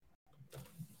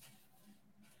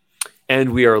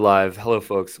And we are live. Hello,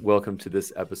 folks. Welcome to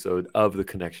this episode of the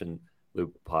Connection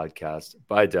Loop podcast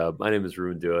by Dub. My name is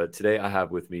Ruben Dua. Today I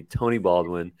have with me Tony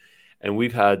Baldwin, and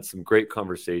we've had some great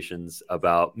conversations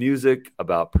about music,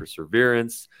 about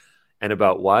perseverance, and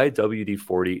about why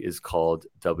WD40 is called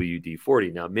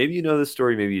WD40. Now, maybe you know this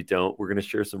story, maybe you don't. We're going to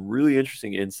share some really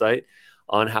interesting insight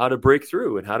on how to break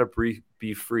through and how to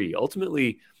be free.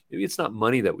 Ultimately, maybe it's not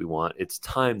money that we want, it's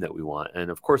time that we want.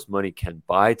 And of course, money can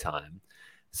buy time.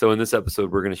 So in this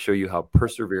episode, we're going to show you how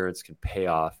perseverance can pay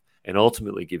off and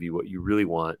ultimately give you what you really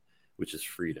want, which is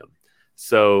freedom.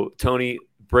 So Tony,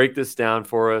 break this down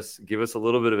for us. Give us a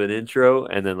little bit of an intro,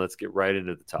 and then let's get right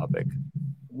into the topic.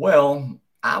 Well,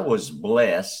 I was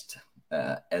blessed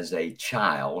as a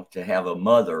child to have a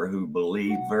mother who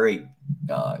believed very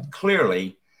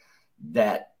clearly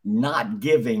that not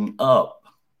giving up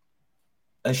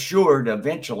assured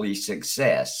eventually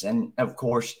success. And of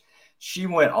course, she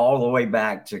went all the way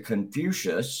back to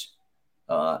Confucius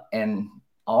and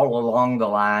all along the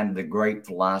line, the great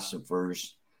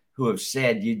philosophers who have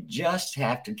said you just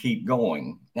have to keep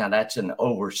going. Now, that's an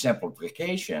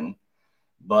oversimplification,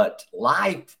 but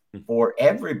life for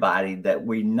everybody that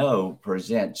we know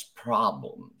presents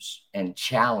problems and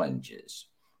challenges.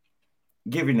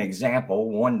 Give you an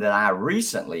example, one that I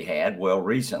recently had.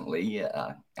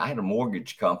 I had a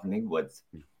mortgage company with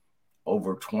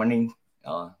over 20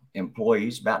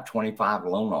 employees, about 25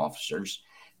 loan officers.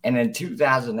 And in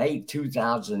 2008,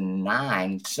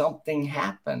 2009, something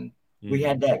happened. We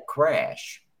had that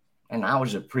crash. And I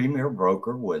was a premier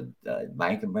broker with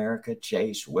Bank of America,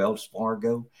 Chase, Wells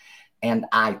Fargo. And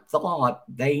I thought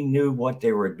they knew what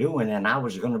they were doing and I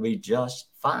was going to be just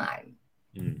fine.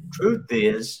 Truth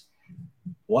is,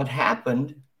 what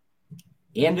happened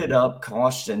ended up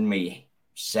costing me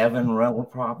 7 rental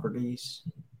properties,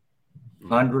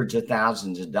 hundreds of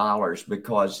thousands of dollars,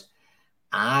 because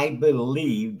I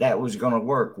believed that was going to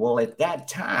work. Well, at that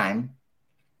time,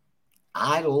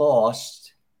 I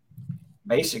lost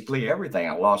basically everything.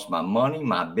 I lost my money,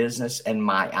 my business, and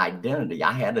my identity.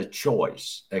 I had a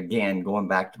choice. Again, going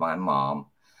back to my mom,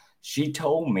 she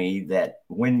told me that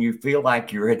when you feel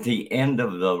like you're at the end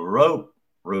of the rope,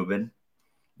 Ruben,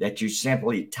 that you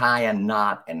simply tie a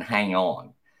knot and hang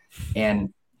on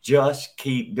and just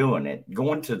keep doing it.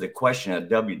 Going to the question of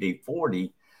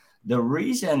WD-40, the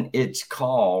reason it's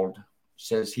called,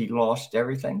 says he lost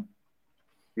everything.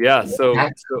 Yeah,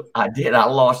 I did. I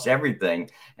lost everything.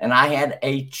 And I had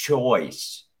a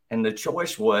choice. And the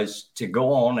choice was to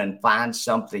go on and find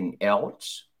something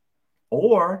else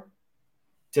or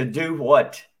to do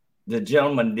what the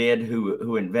gentleman did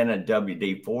who invented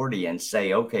WD-40 and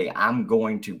say, okay, I'm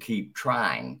going to keep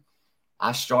trying.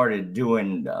 I started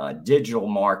doing digital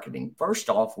marketing, first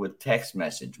off with text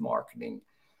message marketing.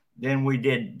 Then we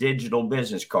did digital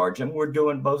business cards, and we're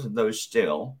doing both of those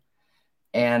still.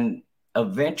 And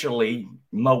eventually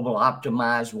mobile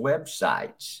optimized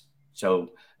websites.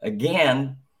 So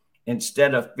again,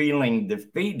 instead of feeling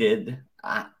defeated,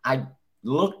 I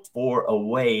looked for a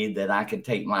way that I could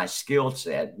take my skill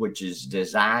set, which is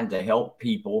designed to help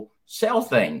people sell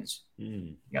things.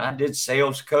 I did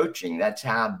sales coaching. That's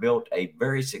how I built a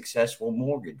very successful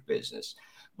mortgage business.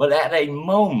 But at a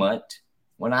moment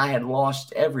when I had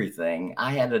lost everything,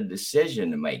 I had a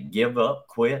decision to make: give up,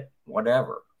 quit,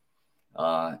 whatever.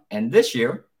 And this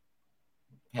year,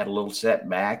 had a little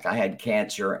setback. I had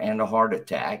cancer and a heart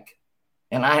attack.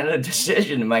 And I had a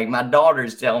decision to make. My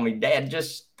daughter's telling me, Dad,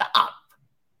 just stop.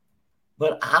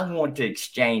 But I want to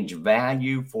exchange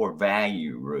value for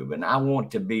value, Ruben. I want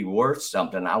to be worth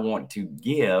something. I want to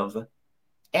give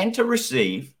and to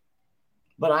receive.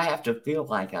 But I have to feel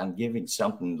like I'm giving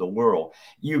something to the world.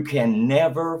 You can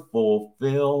never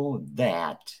fulfill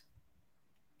that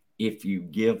if you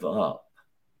give up.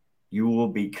 You will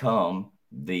become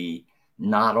the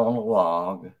knot on a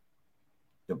log,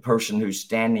 the person who's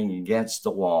standing against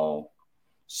the wall.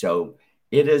 So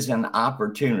it is an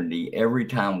opportunity every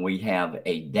time we have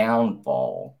a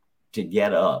downfall to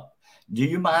get up. Do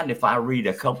you mind if I read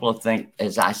a couple of things?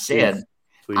 As I said,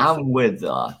 please.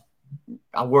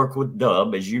 I work with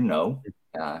Dub, as you know.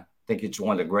 I think it's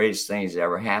one of the greatest things that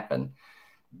ever happened.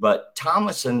 But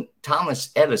Thomas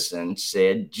Edison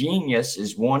said, genius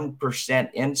is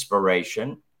 1%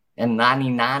 inspiration and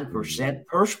 99%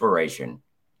 perspiration.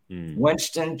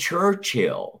 Winston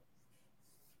Churchill,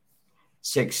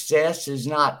 success is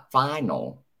not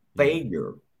final.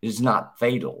 Failure is not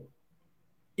fatal.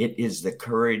 It is the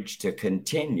courage to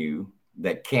continue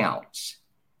that counts.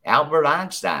 Albert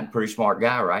Einstein, pretty smart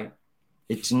guy, right?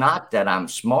 It's not that I'm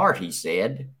smart, he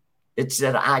said. It's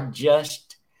that I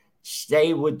just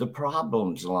stay with the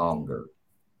problems longer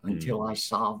until I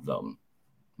solve them.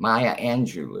 Maya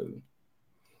Angelou.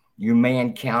 You may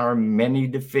encounter many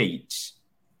defeats.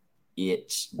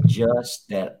 It's just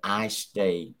that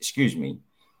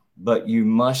but you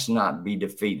must not be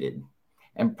defeated.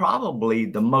 And probably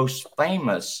the most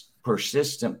famous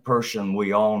persistent person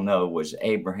we all know was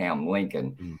Abraham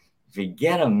Lincoln. Mm. If you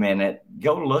get a minute,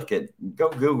 go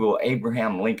Google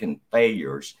Abraham Lincoln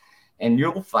failures, and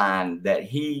you'll find that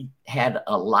he had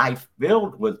a life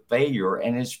filled with failure.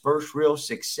 And his first real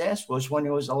success was when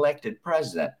he was elected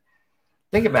president.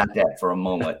 Think about that for a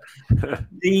moment.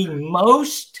 The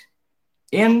most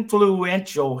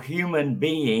influential human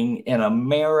being in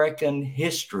American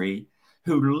history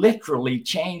who literally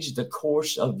changed the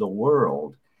course of the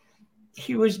world.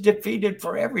 He was defeated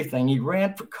for everything. He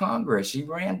ran for Congress. He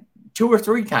ran 2 or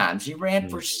 3 times. He ran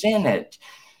for Senate.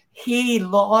 He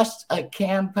lost a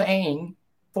campaign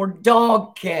for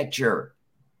dog catcher.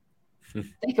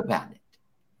 Think about it.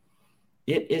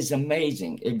 It is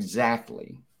amazing.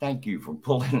 Exactly. Thank you for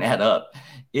pulling that up.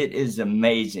 It is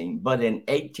amazing. But in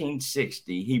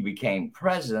 1860, he became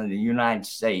president of the United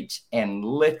States and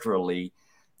literally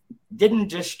didn't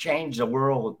just change the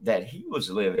world that he was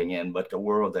living in, but the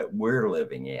world that we're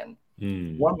living in.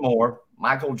 One more,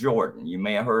 Michael Jordan. You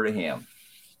may have heard of him.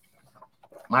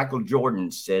 Michael Jordan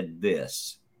said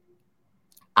this: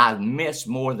 I've missed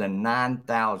more than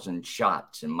 9,000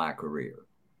 shots in my career.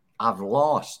 I've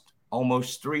lost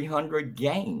almost 300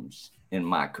 games in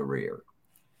my career.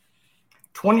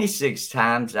 26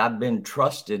 times I've been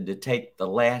trusted to take the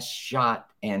last shot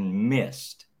and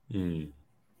missed.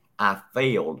 I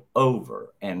failed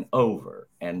over and over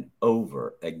and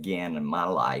over again in my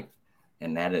life,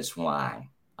 and that is why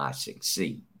I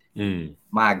succeed.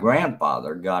 My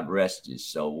grandfather, God rest his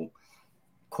soul,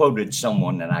 quoted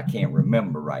someone that I can't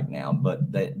remember right now,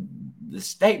 but the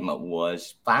statement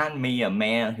was, find me a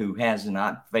man who has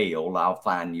not failed, I'll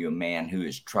find you a man who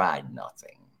has tried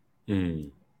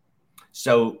nothing.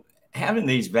 So having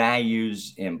these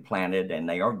values implanted, and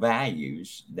they are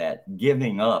values, that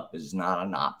giving up is not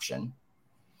an option.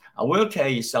 I will tell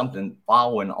you something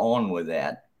following on with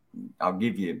that. I'm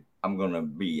going to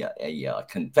be a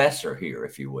confessor here,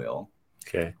 if you will.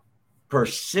 Okay.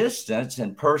 Persistence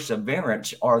and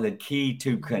perseverance are the key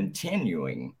to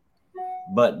continuing,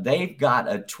 but they've got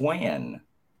a twin,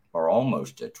 or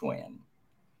almost a twin,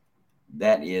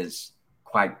 that is,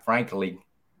 quite frankly,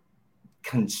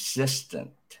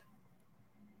 consistent.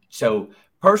 So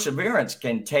perseverance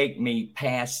can take me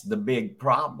past the big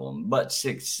problem, but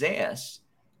success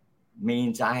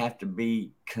means I have to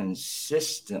be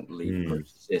consistently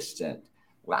persistent.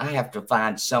 Well, I have to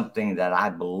find something that I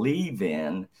believe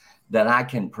in, that I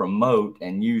can promote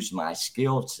and use my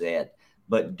skill set,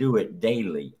 but do it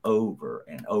daily, over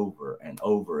and over and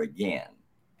over again.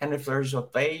 And if there's a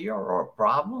failure or a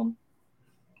problem,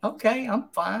 okay, I'm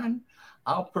fine.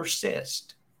 I'll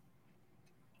persist.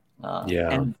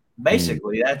 And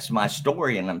basically, that's my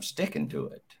story, and I'm sticking to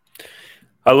it.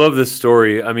 I love this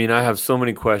story. I mean, I have so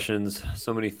many questions,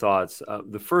 so many thoughts.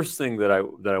 The first thing that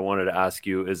I wanted to ask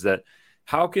you is that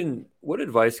what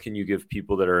advice can you give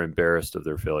people that are embarrassed of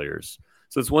their failures?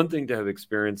 So it's one thing to have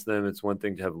experienced them. It's one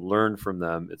thing to have learned from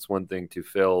them. It's one thing to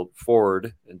fail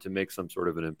forward and to make some sort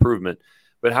of an improvement.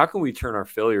 But how can we turn our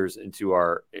failures into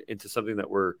something that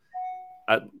we're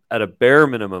at a bare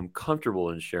minimum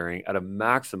comfortable in sharing, at a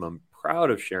maximum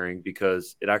proud of sharing,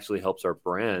 because it actually helps our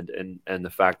brand and the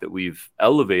fact that we've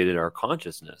elevated our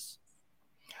consciousness?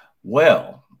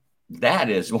 Well, that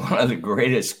is one of the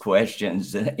greatest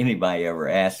questions that anybody ever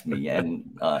asked me.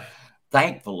 And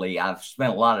thankfully, I've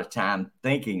spent a lot of time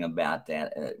thinking about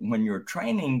that. When you're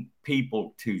training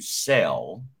people to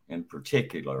sell in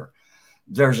particular,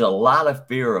 there's a lot of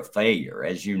fear of failure,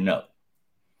 as you know.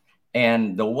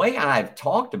 And the way I've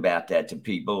talked about that to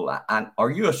people, are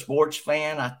you a sports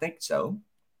fan? I think so.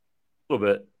 A little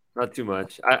bit, not too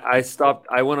much. I stopped.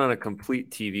 I went on a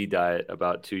complete TV diet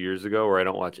about 2 years ago where I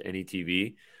don't watch any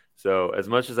TV. So as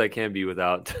much as I can be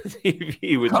without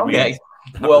TV, which means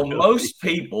well,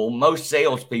 really. Most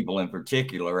salespeople in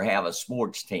particular, have a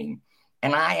sports team.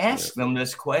 And I ask them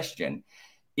this question: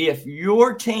 if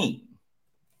your team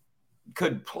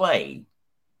could play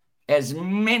as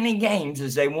many games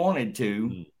as they wanted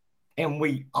to, and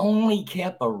we only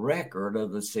kept a record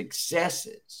of the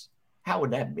successes, how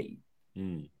would that be?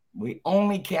 We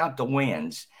only count the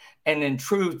wins. And in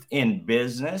truth, in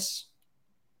business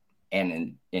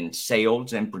and in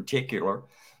sales in particular,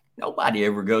 nobody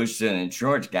ever goes to an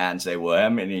insurance guy and say, well, how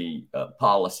many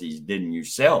policies didn't you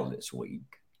sell this week?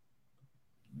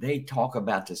 They talk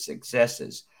about the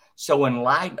successes. So in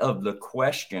light of the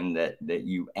question that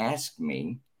you asked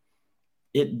me,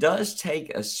 it does take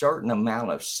a certain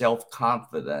amount of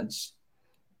self-confidence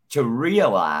to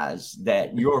realize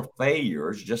that your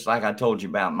failures, just like I told you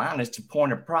about mine, is a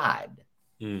point of pride.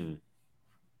 Mm.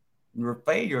 Your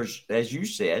failures, as you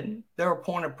said, they're a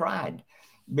point of pride,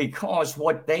 because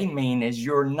what they mean is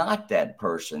you're not that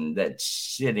person that's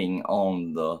sitting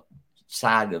on the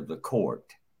side of the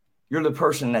court. You're the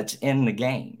person that's in the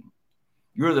game.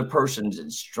 You're the person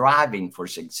that's striving for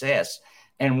success.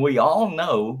 And we all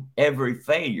know every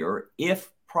failure, if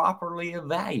properly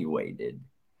evaluated,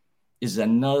 is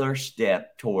another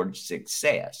step towards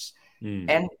success. Mm.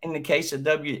 And in the case of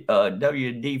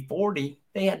WD40,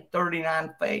 they had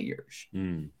 39 failures.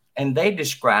 Mm. And they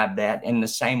described that in the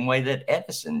same way that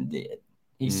Edison did.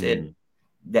 He said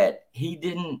that he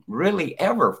didn't really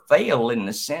ever fail, in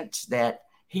the sense that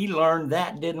he learned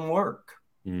that didn't work.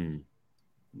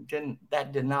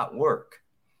 That did not work.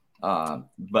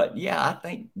 But yeah, I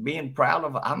think I'm proud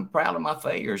of my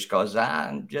failures, because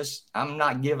I'm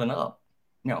not giving up.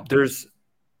 There's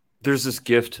this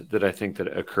gift that I think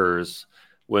that occurs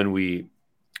when we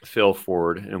fail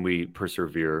forward and we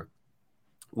persevere,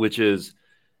 which is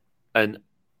an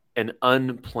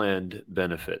unplanned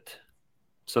benefit,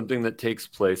 something that takes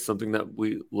place, something that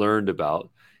we learned about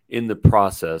in the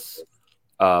process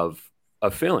of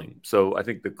failing. So I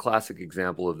think the classic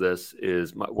example of this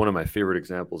is one of my favorite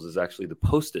examples is actually the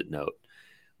Post-it note,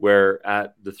 where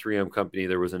at the 3M company,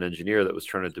 there was an engineer that was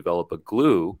trying to develop a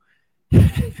glue.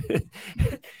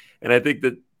 And I think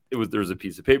that there was a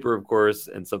piece of paper, of course,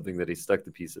 and something that he stuck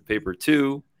the piece of paper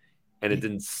to, and it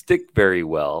didn't stick very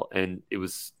well. And it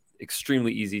was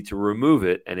extremely easy to remove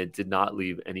it, and it did not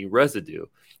leave any residue.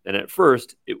 And at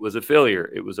first, it was a failure.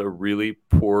 It was a really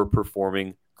poor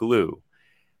performing glue.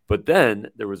 But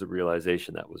then there was a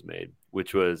realization that was made,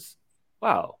 which was,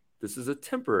 wow, this is a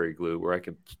temporary glue where I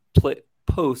can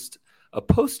post a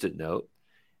Post-it note,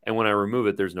 and when I remove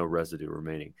it, there's no residue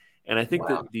remaining. And I think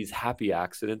that these happy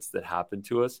accidents that happen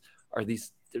to us are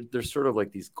they're sort of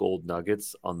like these gold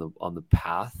nuggets on the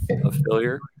path of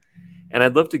failure. And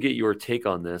I'd love to get your take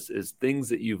on this, is things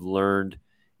that you've learned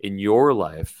in your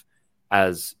life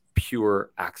as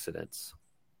pure accidents.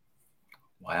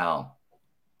 Wow.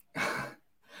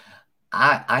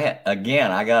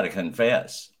 I got to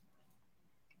confess,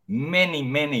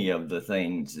 many of the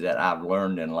things that I've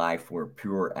learned in life were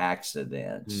pure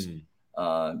accidents.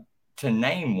 To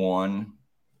name one,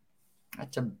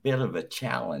 that's a bit of a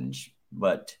challenge,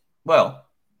 but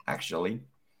actually,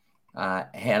 I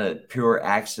had a pure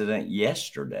accident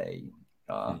yesterday,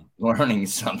 learning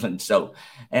something.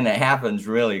 And it happens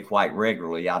really quite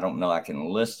regularly. I don't know, I can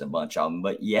list a bunch of them,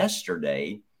 but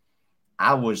yesterday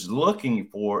I was looking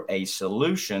for a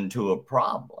solution to a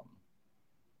problem,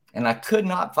 and I could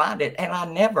not find it, and I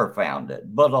never found it.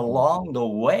 But along the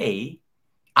way,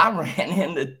 I ran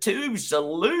into 2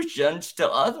 solutions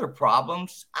to other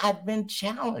problems I'd been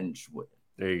challenged with.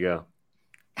 There you go.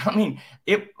 I mean,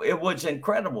 it was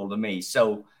incredible to me.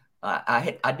 So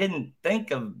I didn't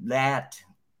think of that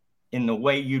in the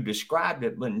way you described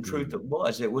it, but in truth,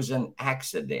 it was an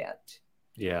accident.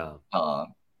 Yeah.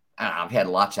 I've had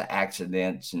lots of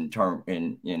accidents in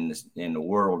the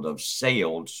world of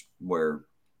sales, where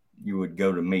you would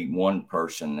go to meet one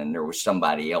person and there was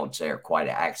somebody else there quite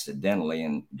accidentally,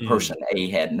 and person A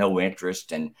had no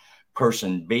interest, and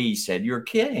person B said, "You're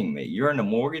kidding me. You're in the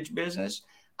mortgage business.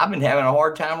 I've been having a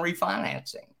hard time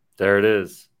refinancing." There it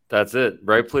is. That's it.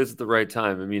 Right place at the right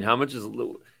time. I mean, how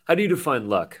do you define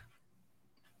luck?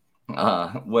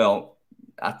 Well,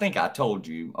 I think I told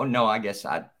you. Oh, no, I guess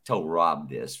I told Rob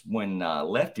this. When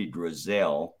Lefty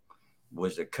Driesell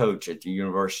was a coach at the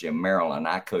University of Maryland,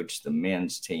 I coached the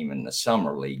men's team in the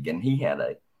summer league, and he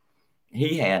had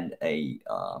a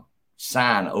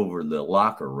sign over the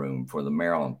locker room for the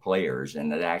Maryland players,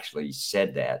 and it actually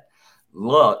said that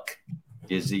luck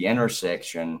is the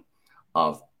intersection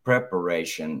of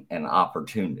preparation and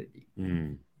opportunity.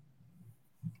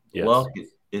 Yes. Luck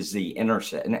is the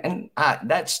intersection, and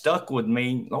that stuck with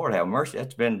me. Lord have mercy,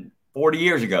 that's been 40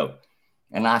 years ago,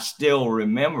 and I still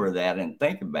remember that and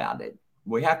think about it.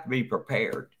 We have to be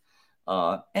prepared.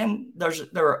 And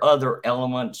there are other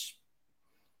elements.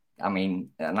 I mean,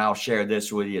 and I'll share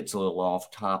this with you. It's a little off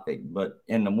topic, but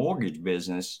in the mortgage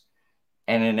business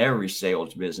and in every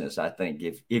sales business, I think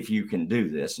if you can do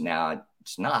this, now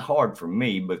it's not hard for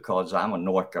me because I'm a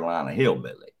North Carolina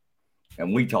hillbilly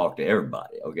and we talk to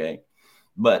everybody. Okay.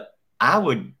 But I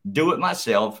would do it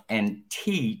myself and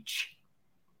teach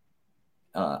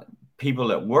people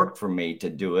that work for me to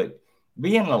do it.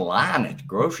 Be in the line at the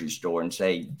grocery store and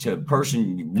say to a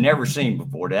person you've never seen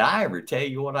before, "Did I ever tell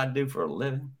you what I do for a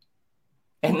living?"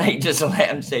 And they just laugh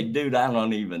and say, "Dude, I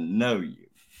don't even know you."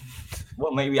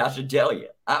 Well, maybe I should tell you,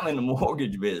 I'm in the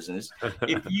mortgage business.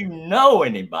 If you know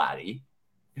anybody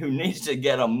who needs to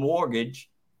get a mortgage,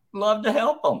 love to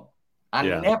help them. I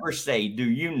Yeah. never say, do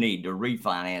you need to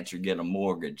refinance or get a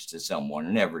mortgage to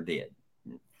someone? Never did.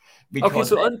 Okay, Because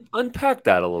so unpack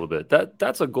that a little bit.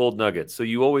 That's a gold nugget. So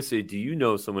you always say, "Do you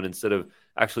know someone?" instead of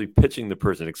actually pitching the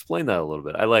person. Explain that a little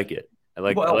bit. I like it. I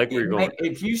like where you're going with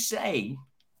it. if you say,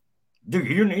 do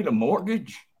you need a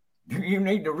mortgage? Do you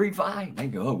need to refi? They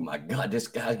go, oh my God, this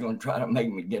guy's going to try to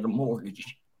make me get a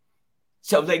mortgage.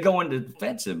 So they go into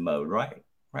defensive mode, right?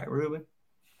 Right, Ruben?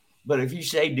 But if you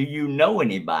say, do you know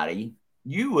anybody?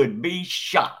 You would be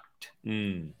shocked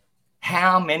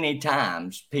how many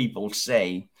times people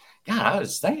say, God, I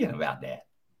was thinking about that.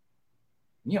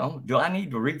 You know, do I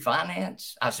need to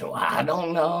refinance? I said, well, I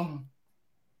don't know.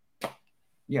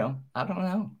 You know, I don't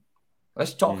know.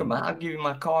 Let's talk about it. I'll give you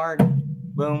my card.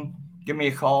 Boom. Give me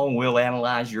a call and we'll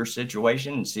analyze your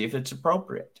situation and see if it's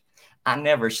appropriate. I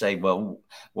never say, well,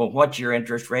 what's your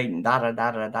interest rate and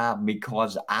da,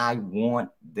 because I want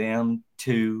them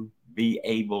to be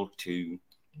able to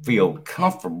feel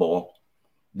comfortable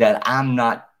that I'm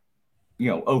not,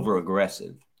 over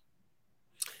aggressive.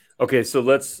 Okay, so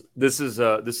this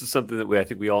is something that I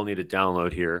think we all need to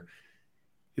download here,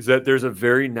 is that there's a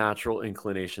very natural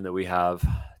inclination that we have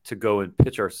to go and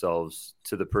pitch ourselves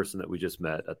to the person that we just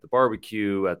met at the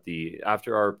barbecue, at the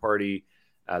after hour party,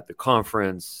 at the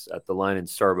conference, at the line in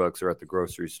Starbucks, or at the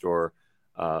grocery store,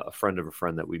 a friend of a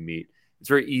friend that we meet. It's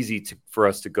very easy for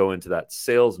us to go into that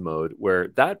sales mode where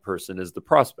that person is the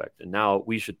prospect. And now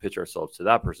we should pitch ourselves to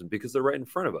that person because they're right in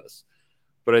front of us.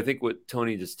 But I think what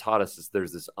Tony just taught us is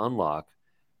there's this unlock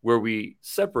where we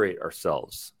separate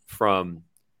ourselves from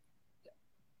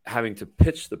having to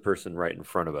pitch the person right in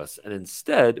front of us. And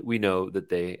instead, we know that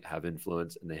they have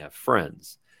influence and they have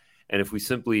friends. And if we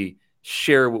simply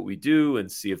share what we do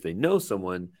and see if they know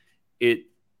someone, it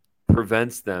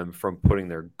prevents them from putting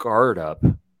their guard up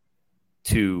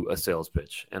to a sales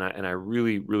pitch. And I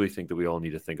really, really think that we all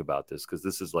need to think about this, because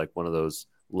this is like one of those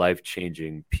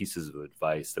life-changing pieces of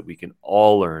advice that we can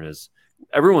all learn. As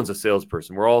everyone's a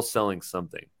salesperson. We're all selling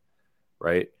something,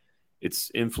 right?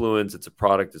 It's influence, it's a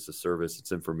product, it's a service,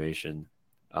 it's information.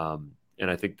 And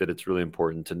I think that it's really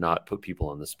important to not put people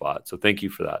on the spot. So thank you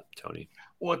for that, Tony.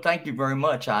 Well, thank you very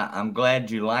much. I'm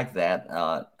glad you like that.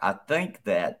 I think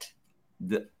that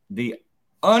the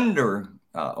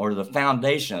or the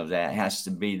foundation of that has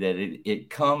to be that it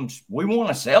comes, we want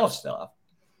to sell stuff,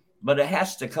 but it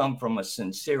has to come from a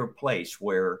sincere place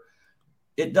where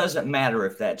it doesn't matter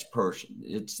if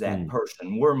it's that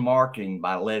person. We're marketing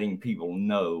by letting people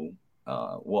know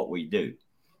what we do.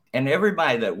 And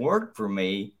everybody that worked for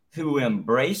me who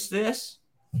embraced this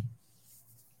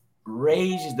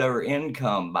raised their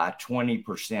income by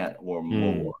 20% or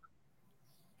more.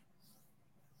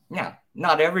 Now,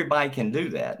 not everybody can do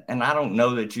that. And I don't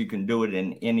know that you can do it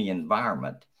in any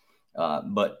environment.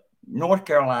 But North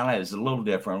Carolina is a little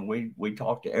different. We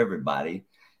talk to everybody.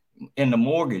 In the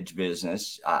mortgage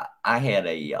business, I had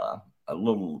a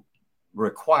little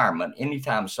requirement.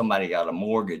 Anytime somebody got a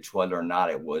mortgage, whether or not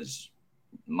it was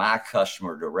my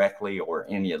customer directly or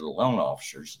any of the loan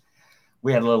officers,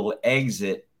 we had a little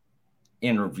exit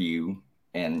interview.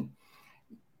 And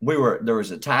there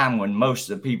was a time when most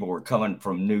of the people were coming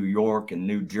from New York and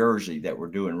New Jersey that were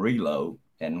doing reload.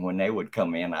 And when they would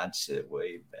come in, I'd sit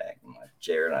way back in my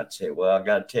chair and I'd say, well, I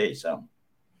got to tell you something.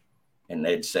 And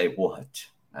they'd say, what?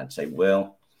 I'd say,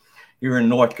 well, here in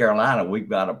North Carolina, we've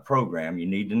got a program you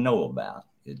need to know about.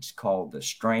 It's called the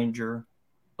Stranger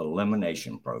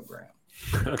Elimination Program.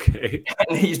 Okay.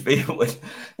 And these people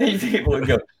would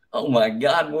go, oh my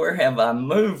God, where have I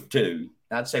moved to?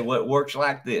 I'd say, well, it works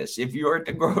like this. If you're at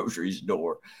the grocery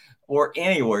store or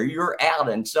anywhere, you're out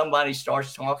and somebody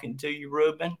starts talking to you,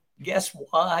 Ruben, guess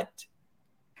what?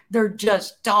 They're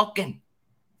just talking.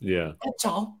 Yeah. That's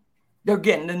all. They're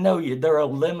getting to know you. They're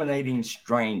eliminating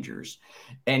strangers.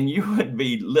 And you would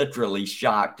be literally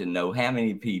shocked to know how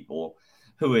many people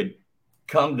who had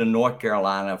come to North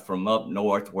Carolina from up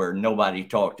north where nobody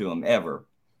talked to them ever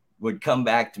would come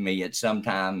back to me at some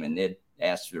time and they'd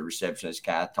ask the receptionist,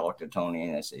 can I talk to Tony?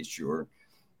 And I say, sure.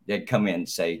 They'd come in and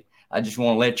say, I just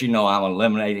want to let you know I'm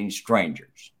eliminating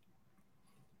strangers.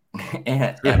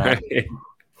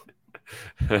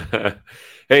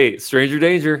 Hey, stranger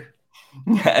danger.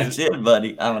 That's it,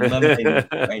 buddy. I'm eliminating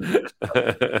strangers.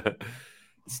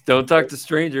 Don't talk to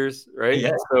strangers, right?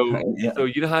 Yeah. So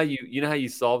you know how you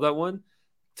solve that one?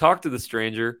 Talk to the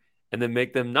stranger and then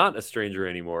make them not a stranger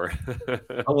anymore.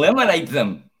 Eliminate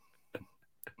them.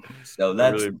 So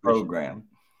that's the program.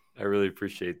 I really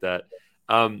appreciate that.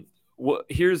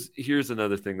 here's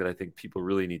another thing that I think people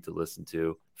really need to listen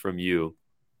to from you,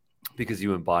 because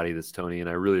you embody this, Tony, and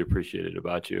I really appreciate it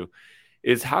about you,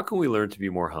 is how can we learn to be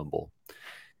more humble?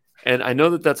 And I know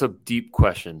that that's a deep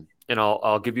question, and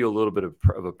I'll give you a little bit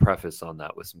of a preface on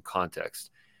that with some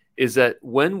context. Is that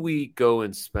when we go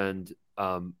and spend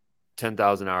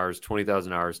 10,000 hours,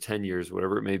 20,000 hours, 10 years,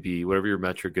 whatever it may be, whatever your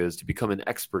metric is, to become an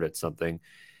expert at something,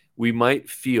 we might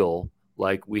feel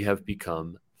like we have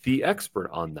become the expert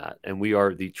on that, and we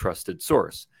are the trusted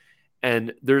source.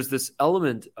 And there's this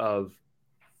element of,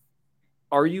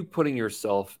 are you putting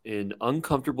yourself in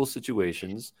uncomfortable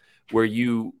situations where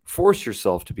you force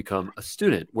yourself to become a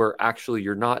student, where actually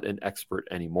you're not an expert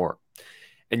anymore?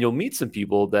 And you'll meet some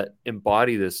people that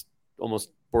embody this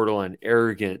almost borderline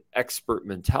arrogant expert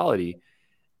mentality.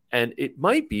 And it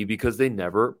might be because they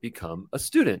never become a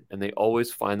student and they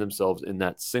always find themselves in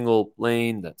that single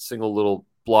lane, that single little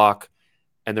block,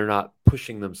 and they're not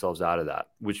pushing themselves out of that,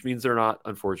 which means they're not,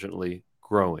 unfortunately,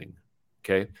 growing.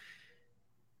 Okay.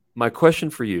 My question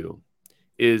for you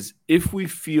is, if we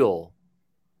feel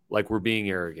like we're being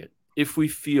arrogant, if we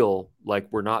feel like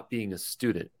we're not being a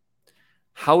student,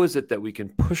 how is it that we can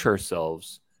push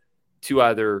ourselves to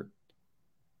either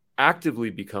actively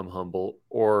become humble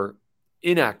or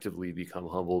inactively become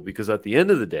humble? Because at the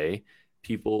end of the day,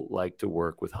 people like to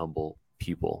work with humble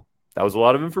people. That was a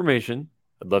lot of information.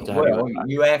 I'd love to have you. Well,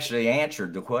 you actually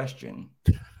answered the question.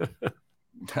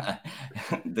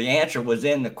 The answer was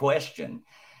in the question.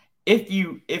 If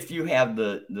you have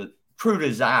the true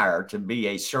desire to be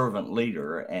a servant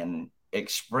leader and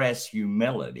express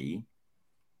humility,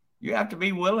 you have to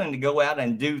be willing to go out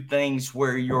and do things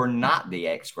where you're not the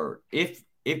expert. If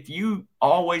you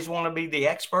always want to be the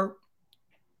expert,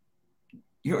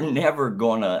 you're never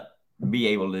going to be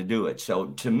able to do it. So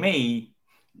to me,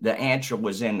 the answer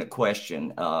was in the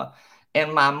question.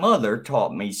 And my mother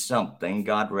taught me something,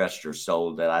 God rest her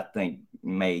soul, that I think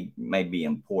may be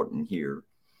important here.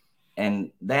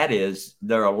 And that is,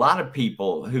 there are a lot of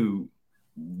people who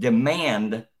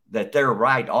demand that they're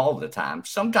right all the time,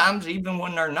 sometimes even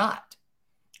when they're not.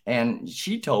 And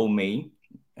she told me,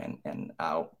 and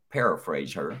I'll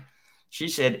paraphrase her, she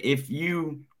said, if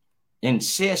you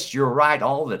insist you're right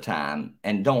all the time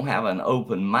and don't have an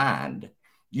open mind,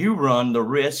 you run the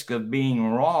risk of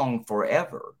being wrong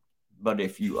forever. But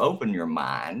if you open your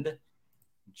mind,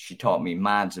 she taught me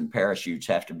minds and parachutes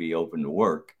have to be open to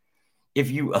work. If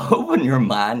you open your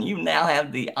mind, you now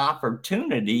have the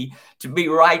opportunity to be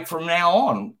right from now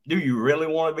on. Do you really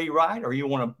want to be right, or you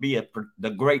want to be the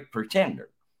great pretender?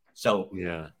 So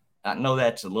Yeah, I know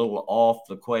that's a little off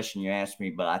the question you asked me,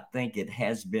 but I think it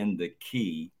has been the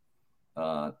key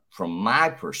from my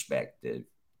perspective.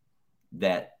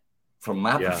 It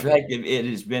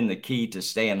has been the key to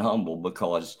staying humble,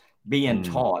 because being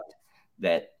taught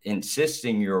that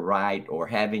insisting you're right or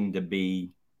having to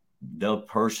be the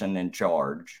person in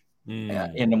charge.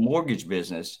 In the mortgage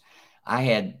business, I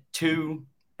had two,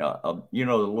 the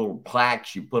little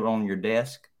plaques you put on your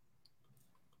desk.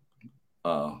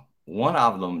 One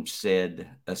of them said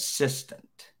assistant.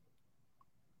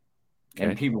 Okay.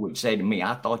 And people would say to me,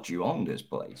 I thought you owned this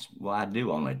place. Well, I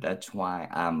do own it. That's why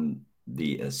I'm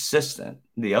the assistant.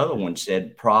 The other one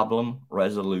said problem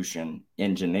resolution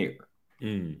engineer.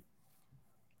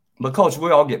 Because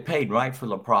we all get paid, right, for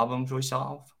the problems we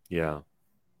solve. Yeah.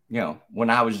 When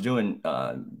I was doing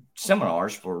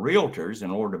seminars for realtors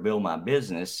in order to build my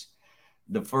business,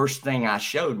 the first thing I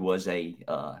showed was a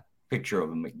picture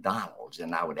of a McDonald's.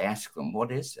 And I would ask them,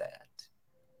 what is that?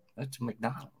 That's a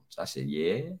McDonald's. I said,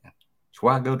 yeah. It's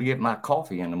where I go to get my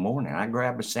coffee in the morning. I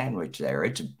grab a sandwich there.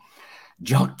 It's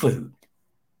junk food.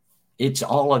 It's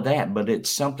all of that, but it's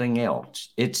something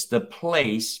else. It's the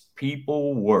place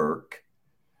people work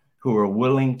who are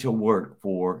willing to work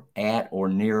for at or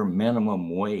near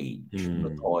minimum wage,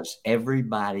 because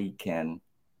everybody can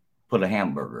put a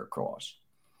hamburger across.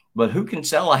 But who can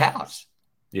sell a house?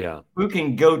 Yeah. Who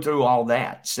can go through all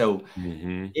that? So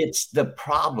it's the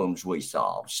problems we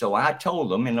solve. So I told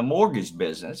them, in the mortgage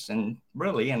business, and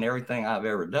really in everything I've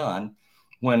ever done,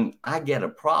 when I get a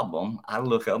problem, I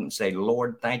look up and say,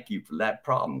 Lord, thank you for that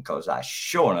problem, because I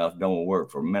sure enough don't work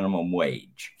for minimum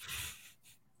wage.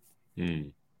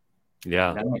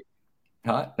 Yeah.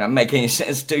 That make any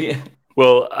sense to you?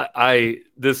 Well,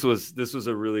 this was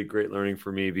a really great learning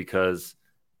for me, because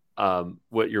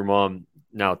what your mom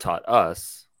now taught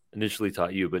us, initially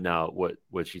taught you, but now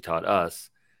what she taught us,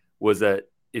 was that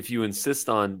if you insist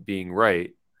on being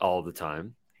right all the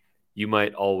time, you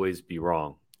might always be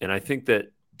wrong. And I think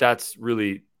that's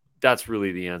really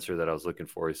the answer that I was looking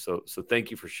for. So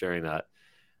thank you for sharing that.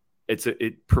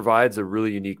 It provides a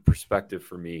really unique perspective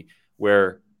for me,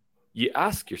 where you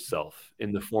ask yourself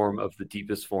in the form of the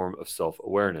deepest form of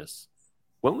self-awareness,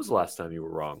 when was the last time you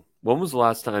were wrong? When was the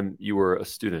last time you were a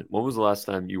student? When was the last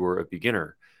time you were a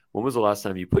beginner? When was the last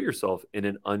time you put yourself in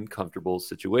an uncomfortable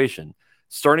situation?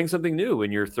 Starting something new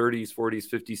in your 30s, 40s,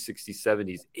 50s, 60s,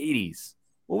 70s, 80s.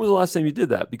 When was the last time you did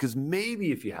that? Because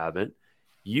maybe if you haven't,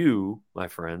 you, my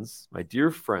friends, my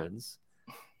dear friends,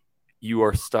 you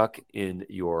are stuck in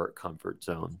your comfort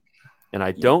zone. And I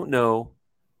Yeah. don't know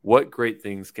what great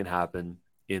things can happen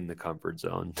in the comfort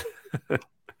zone.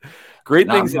 Great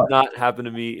Not things have much. not happened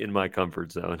to me in my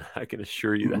comfort zone. I can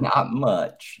assure you that. Not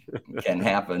much can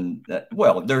happen.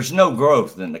 Well, there's no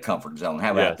growth in the comfort zone.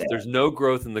 How about Yes, that? there's no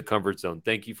growth in the comfort zone.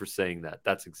 Thank you for saying that.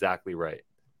 That's exactly right.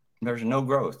 There's no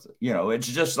growth. It's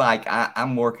just like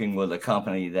I'm working with a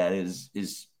company that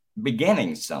is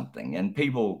beginning something, and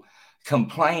people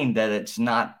complain that it's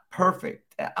not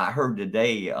perfect. I heard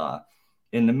today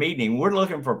in the meeting, we're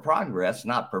looking for progress,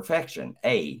 not perfection.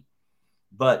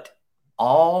 But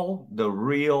all the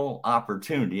real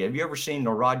opportunity. Have you ever seen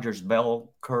the Rogers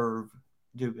Bell curve,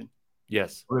 Dubin?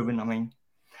 Yes. Ruben, I mean,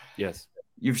 Yes.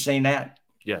 you've seen that,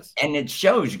 Yes. and it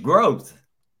shows growth.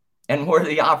 And where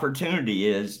the opportunity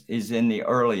is in the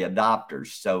early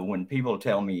adopters. So when people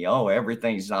tell me, "Oh,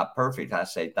 everything's not perfect," I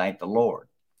say, "Thank the Lord.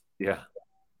 Yeah.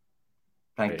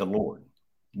 Thank Right. the Lord.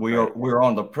 We Right. are we're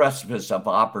on the precipice of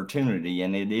opportunity,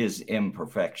 and it is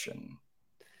imperfection."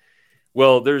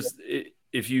 Well,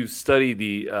 if you study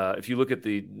if you look at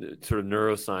the sort of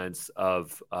neuroscience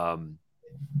of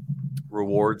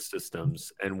reward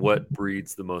systems and what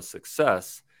breeds the most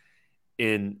success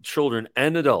in children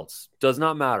and adults, does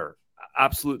not matter.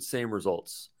 Absolute same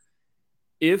results.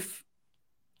 If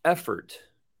effort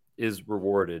is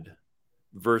rewarded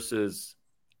versus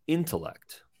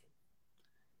intellect,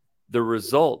 the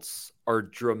results are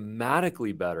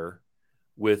dramatically better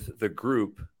with the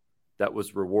group that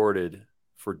was rewarded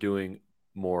for doing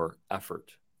more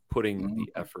effort, putting Mhm.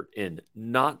 the effort in,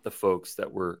 not the folks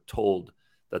that were told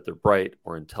that they're bright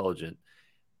or intelligent.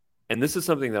 And this is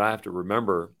something that I have to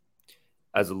remember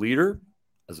as a leader,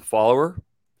 as a follower,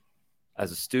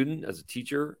 as a student, as a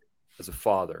teacher, as a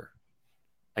father.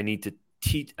 I need to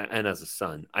teach, and as a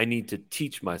son, I need to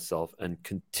teach myself and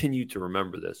continue to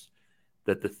remember this,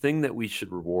 that the thing that we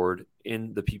should reward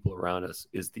in the people around us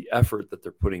is the effort that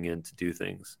they're putting in to do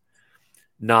things,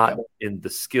 not Yep. in the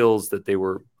skills that they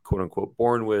were quote unquote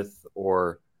born with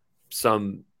or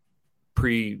some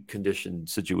preconditioned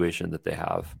situation that they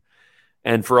have.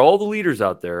 And for all the leaders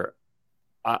out there,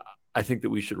 I, I think that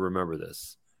we should remember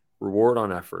this: reward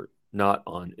on effort, not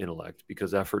on intellect,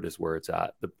 because effort is where it's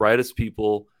at. The brightest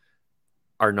people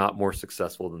are not more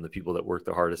successful than the people that work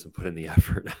the hardest and put in the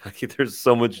effort. There's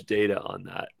so much data on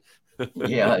that.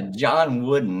 Yeah, John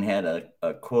Wooden had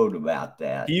a quote about He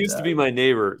that. used to be my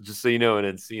neighbor, just so you know, in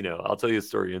Encino. I'll tell you a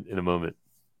story in a moment.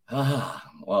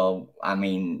 Well, I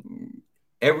mean,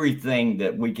 everything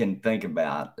that we can think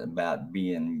about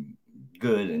being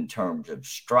good in terms of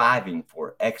striving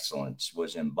for excellence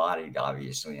was embodied,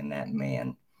 obviously, in that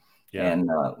man. Yeah. And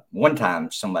one time,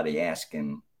 somebody asked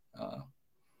him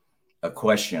a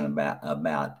question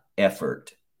about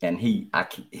effort, and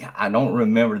I don't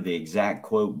remember the exact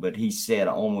quote, but he said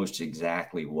almost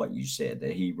exactly what you said,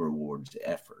 that he rewards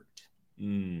effort,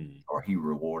 Mm. or he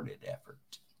rewarded effort.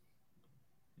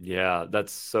 Yeah,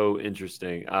 that's so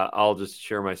interesting. I'll just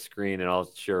share my screen and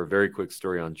I'll share a very quick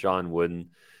story on John Wooden.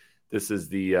 This is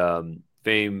the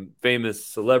famous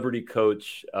celebrity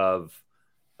coach of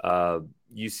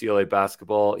UCLA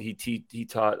basketball. He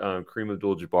taught Kareem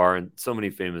Abdul-Jabbar and so many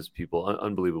famous people.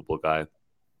 Unbelievable guy.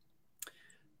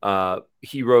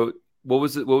 He wrote, what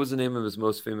was it? What was the name of his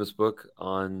most famous book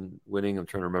on winning? I'm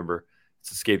trying to remember.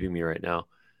 It's escaping me right now.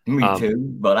 Me too,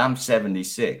 but I'm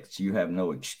 76. You have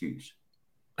no excuse.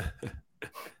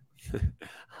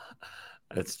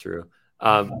 That's true.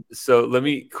 So let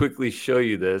me quickly show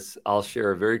you this. I'll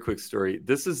share a very quick story.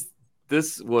 This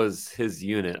was his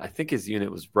unit. I think his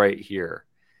unit was right here.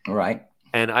 All right.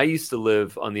 And I used to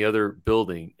live on the other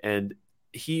building. And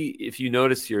if you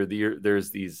notice here, there's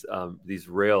these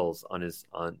rails on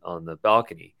on the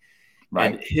balcony,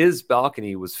 and Right. his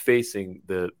balcony was facing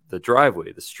the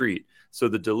driveway, the street. So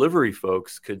the delivery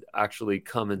folks could actually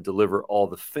come and deliver all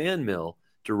the fan mail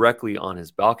directly on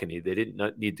his balcony. They did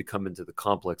not need to come into the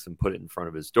complex and put it in front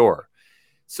of his door.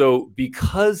 So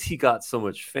because he got so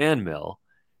much fan mail,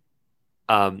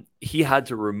 he had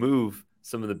to remove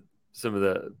some of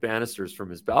the banisters from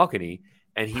his balcony,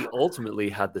 and he ultimately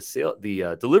had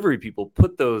the delivery people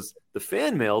put the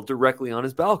fan mail directly on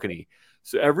his balcony.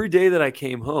 So every day that I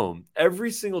came home, every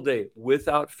single day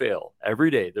without fail, every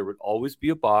day there would always be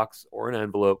a box or an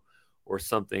envelope or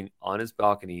something on his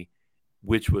balcony,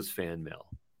 which was fan mail.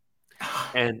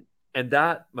 And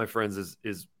that, my friends,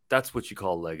 is that's what you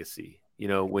call legacy. You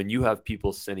know, when you have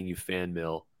people sending you fan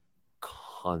mail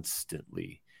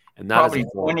constantly, and that is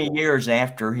Probably 20 years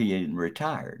after he had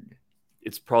retired.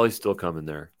 It's probably still coming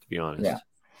there, to be honest. Yeah.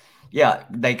 Yeah.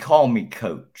 They call me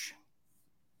Coach.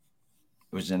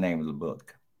 Was the name of the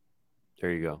book.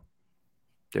 There you go.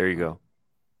 There you go.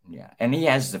 Yeah. And he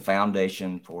has the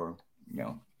foundation for,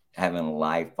 having a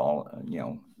life all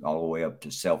the way up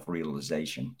to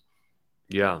self-realization.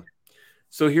 Yeah.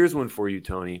 So here's one for you,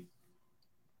 Tony.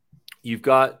 You've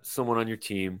got someone on your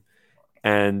team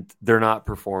and they're not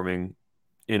performing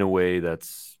in a way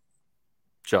that's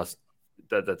just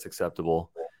that's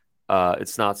acceptable.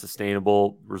 It's not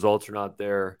sustainable. Results are not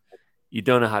there. You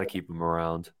don't know how to keep them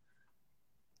around.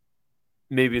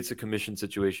 Maybe it's a commission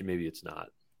situation. Maybe it's not.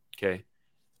 Okay.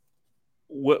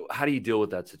 How do you deal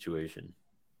with that situation?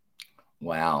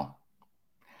 Wow.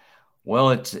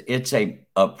 Well, it's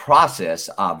a process,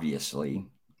 obviously.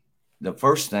 The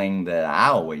first thing that I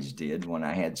always did when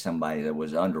I had somebody that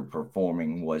was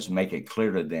underperforming was make it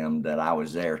clear to them that I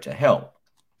was there to help.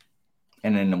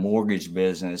 And in the mortgage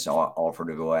business, I offer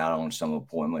to go out on some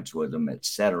appointments with them, et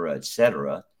cetera, et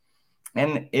cetera.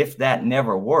 And if that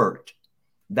never worked,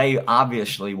 they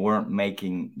obviously weren't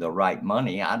making the right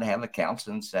money. I'd have a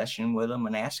counseling session with them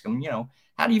and ask them,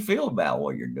 how do you feel about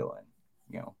what you're doing?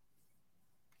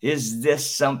 Is this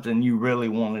something you really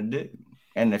want to do?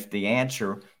 And if the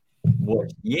answer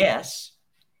was yes,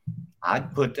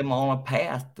 I'd put them on a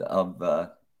path of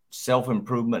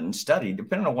self-improvement and study,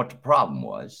 depending on what the problem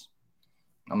was.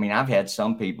 I mean, I've had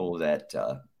some people that,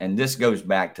 and this goes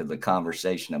back to the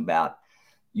conversation about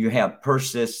you have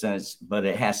persistence, but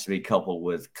it has to be coupled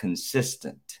with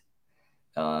consistent.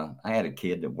 I had a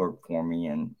kid that worked for me,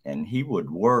 and he would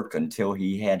work until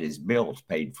he had his bills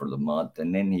paid for the month,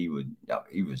 and then he was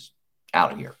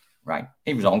out of here, right?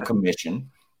 He was on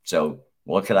commission, so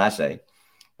what could I say?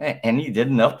 And he did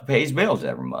enough to pay his bills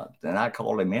every month. And I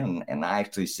called him in, and I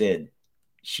actually said,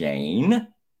 Shane,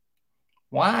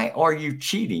 why are you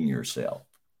cheating yourself?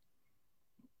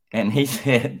 And he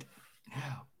said,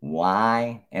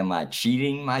 why am I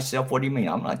cheating myself? What do you mean?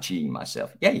 I'm not cheating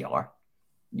myself. Yeah, you are.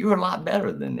 You're a lot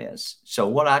better than this. So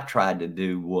what I tried to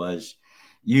do was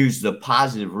use the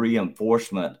positive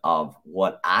reinforcement of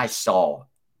what I saw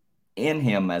in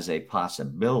him as a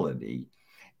possibility,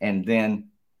 and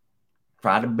then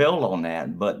try to build on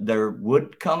that. But there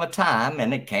would come a time,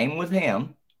 and it came with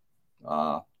him,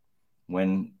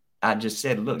 when I just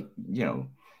said, look,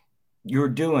 you're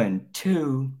doing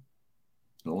 2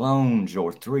 loans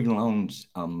or 3 loans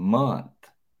a month.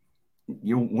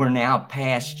 We're now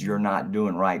past you're not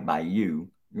doing right by you.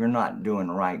 You're not doing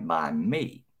right by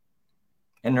me.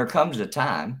 And there comes a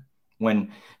time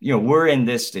when, we're in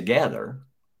this together,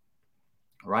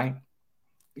 right?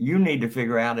 You need to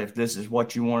figure out if this is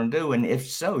what you want to do. And if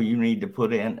so, you need to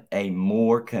put in a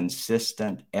more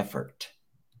consistent effort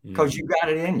because you got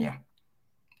it in you.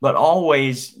 But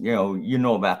always, you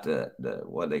know about the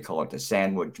what they call it, the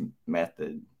sandwich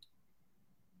method.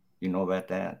 You know about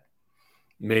that?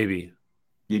 Maybe.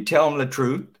 You tell them the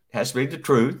truth. It has to be the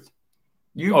truth.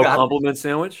 Compliment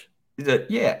sandwich?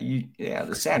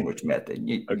 The sandwich method.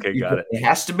 Got it. It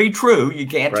has to be true. You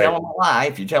can't tell them a lie.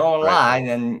 If you tell them a lie,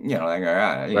 then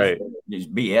he's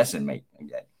BSing me.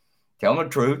 Okay. Tell them the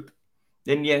truth.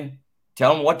 Then you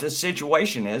tell them what the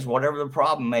situation is, whatever the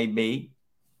problem may be,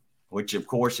 which of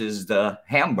course is the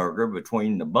hamburger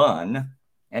between the bun,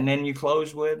 and then you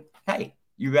close with, "Hey,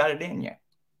 you got it in you."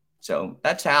 So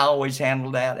that's how I always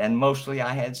handled that, and mostly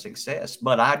I had success.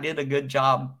 But I did a good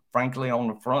job, frankly, on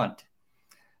the front.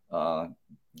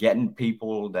 Getting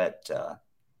people that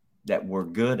were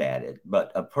good at it.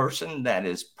 But a person that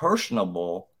is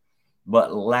personable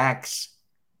but lacks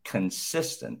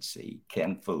consistency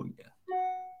can fool you.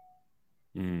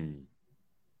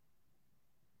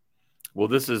 Well,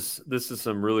 this is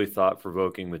some really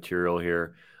thought-provoking material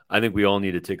here. I think we all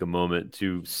need to take a moment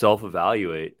to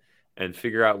self-evaluate and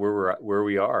figure out where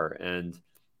we are, and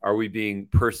are we being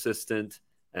persistent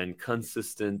and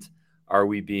consistent? Are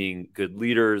we being good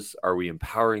leaders? Are we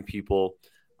empowering people?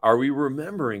 Are we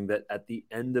remembering that at the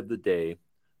end of the day,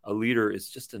 a leader is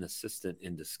just an assistant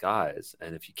in disguise?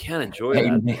 And if you can't enjoy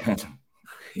that,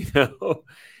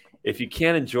 if you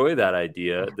can't enjoy that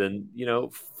idea, then,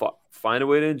 find a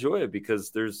way to enjoy it, because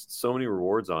there's so many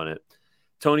rewards on it.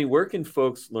 Tony, where can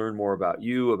folks learn more about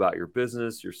you, about your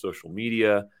business, your social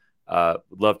media? Would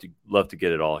love to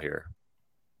get it all here.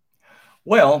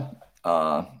 Well,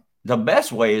 the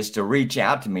best way is to reach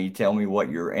out to me, tell me what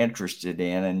you're interested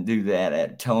in, and do that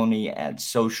at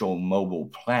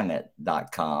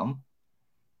Tony@socialmobileplanet.com.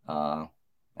 And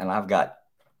I've got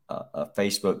a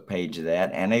Facebook page of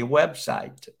that and a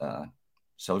website,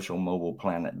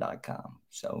 socialmobileplanet.com.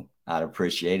 So I'd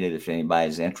appreciate it if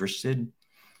anybody's interested.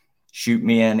 Shoot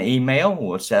me an email.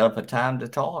 We'll set up a time to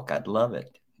talk. I'd love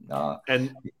it.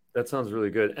 And that sounds really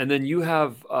good. And then you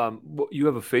have a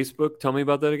Facebook. Tell me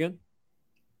about that again.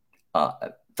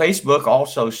 Facebook,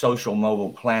 also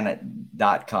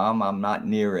socialmobileplanet.com. I'm not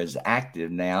near as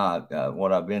active now.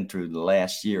 What I've been through the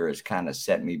last year has kind of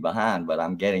set me behind, but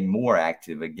I'm getting more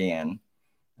active again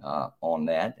on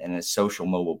that. And it's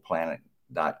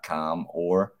socialmobileplanet.com,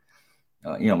 or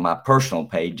my personal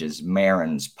page is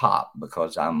Marin's Pop,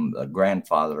 because I'm the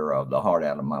grandfather of the Heart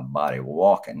Out of My Body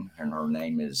Walking, and her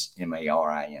name is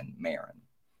Marin, Marin.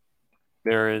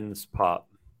 Marin's Pop.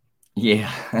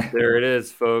 Yeah. There it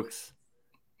is, folks.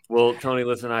 Well, Tony,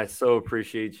 listen, I so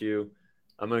appreciate you.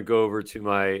 I'm going to go over to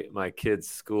my kids'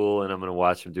 school, and I'm going to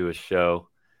watch them do a show.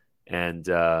 And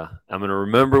I'm going to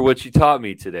remember what you taught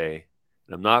me today.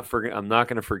 And I'm not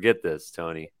going to forget this,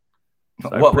 Tony. So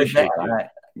what was that?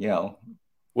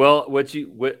 Well,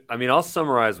 I'll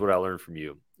summarize what I learned from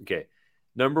you. Okay.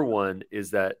 Number one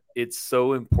is that it's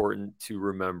so important to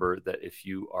remember that if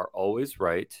you are always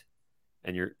right,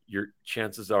 and your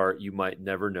chances are you might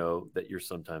never know that you're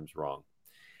sometimes wrong.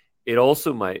 It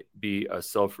also might be a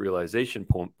self-realization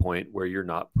point where you're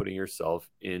not putting yourself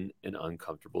in an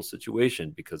uncomfortable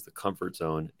situation, because the comfort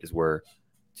zone is where,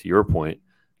 to your point,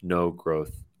 no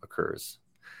growth occurs.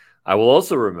 I will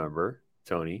also remember,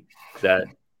 Tony, that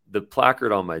the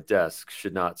placard on my desk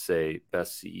should not say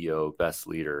best CEO, best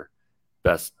leader,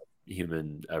 best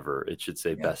human ever. It should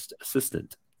say best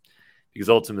assistant, because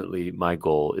ultimately my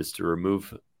goal is to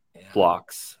remove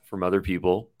blocks from other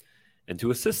people and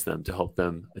to assist them to help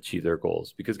them achieve their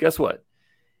goals. Because guess what?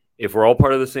 If we're all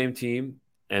part of the same team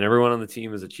and everyone on the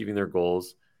team is achieving their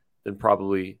goals, then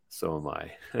probably so am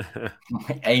I.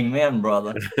 Amen,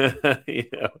 brother.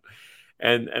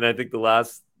 And I think the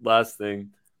last thing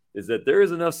is that there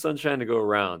is enough sunshine to go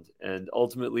around, and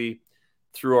ultimately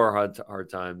through our hard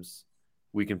times,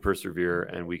 we can persevere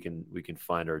and we can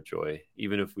find our joy,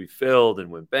 even if we failed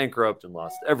and went bankrupt and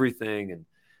lost everything, and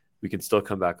we can still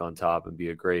come back on top and be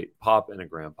a great pop and a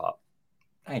grandpop.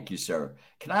 Thank you, sir.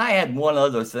 Can I add one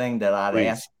other thing that I'd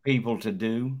ask people to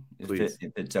do, if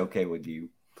it's okay with you?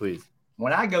 Please.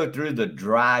 When I go through the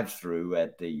drive-through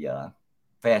at the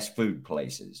fast food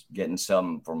places, getting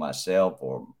something for myself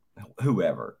or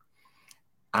whoever,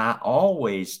 I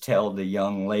always tell the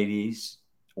young ladies,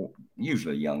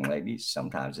 usually young ladies,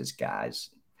 sometimes it's guys,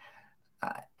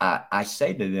 I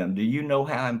say to them, do you know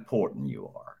how important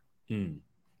you are?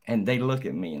 And they look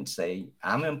at me and say,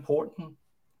 I'm important?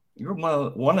 You're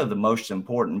one of the most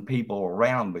important people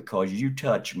around, because you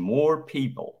touch more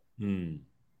people than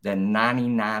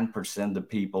 99% of the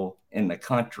people in the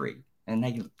country. And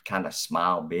they kind of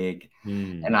smile big.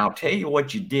 And I'll tell you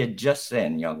what you did just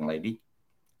then, young lady.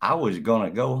 I was going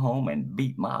to go home and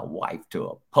beat my wife to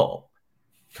a pulp.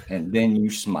 And then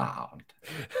you smiled.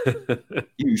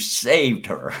 You saved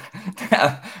her.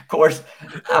 Of course,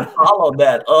 I followed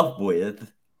that up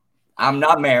with, I'm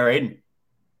not married.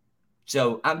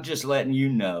 So I'm just letting you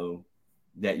know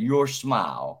that your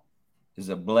smile is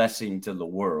a blessing to the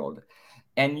world.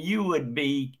 And you would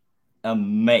be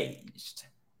amazed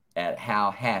at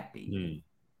how happy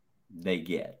they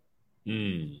get.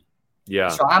 Yeah.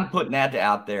 So I'm putting that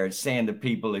out there and saying to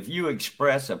people, if you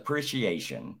express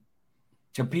appreciation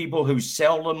to people who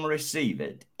seldom receive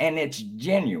it, and it's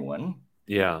genuine,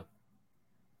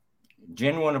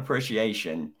 genuine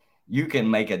appreciation, you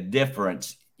can make a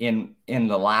difference in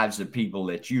the lives of people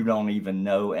that you don't even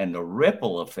know. And the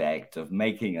ripple effect of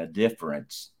making a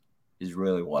difference is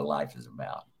really what life is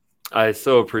about. I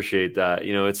so appreciate that.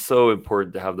 It's so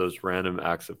important to have those random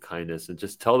acts of kindness and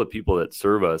just tell the people that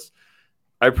serve us,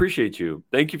 I appreciate you.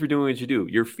 Thank you for doing what you do.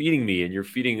 You're feeding me and you're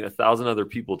feeding 1,000 other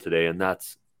people today. And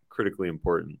that's critically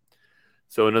important.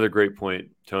 So another great point,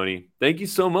 Tony. Thank you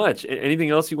so much.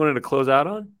 Anything else you wanted to close out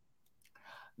on?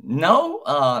 No,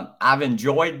 I've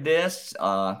enjoyed this.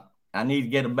 I need to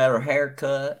get a better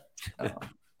haircut.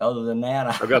 Other than that,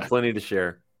 I've got plenty to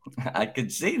share. I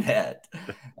could see that.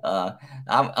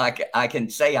 I can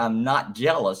say I'm not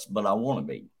jealous, but I want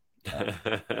to be.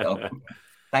 So,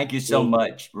 thank you so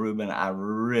much, Ruben. I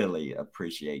really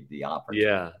appreciate the opportunity.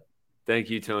 Yeah.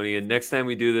 Thank you, Tony. And next time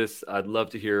we do this, I'd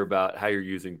love to hear about how you're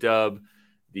using Dub,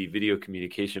 the video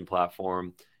communication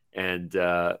platform. And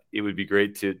it would be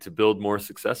great to build more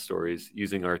success stories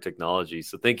using our technology.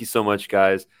 So thank you so much,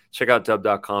 guys. Check out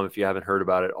dub.com if you haven't heard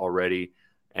about it already.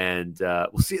 And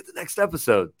we'll see you at the next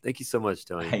episode. Thank you so much,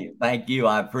 Tony. Hey, thank you.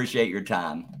 I appreciate your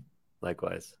time.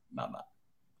 Likewise. Bye-bye.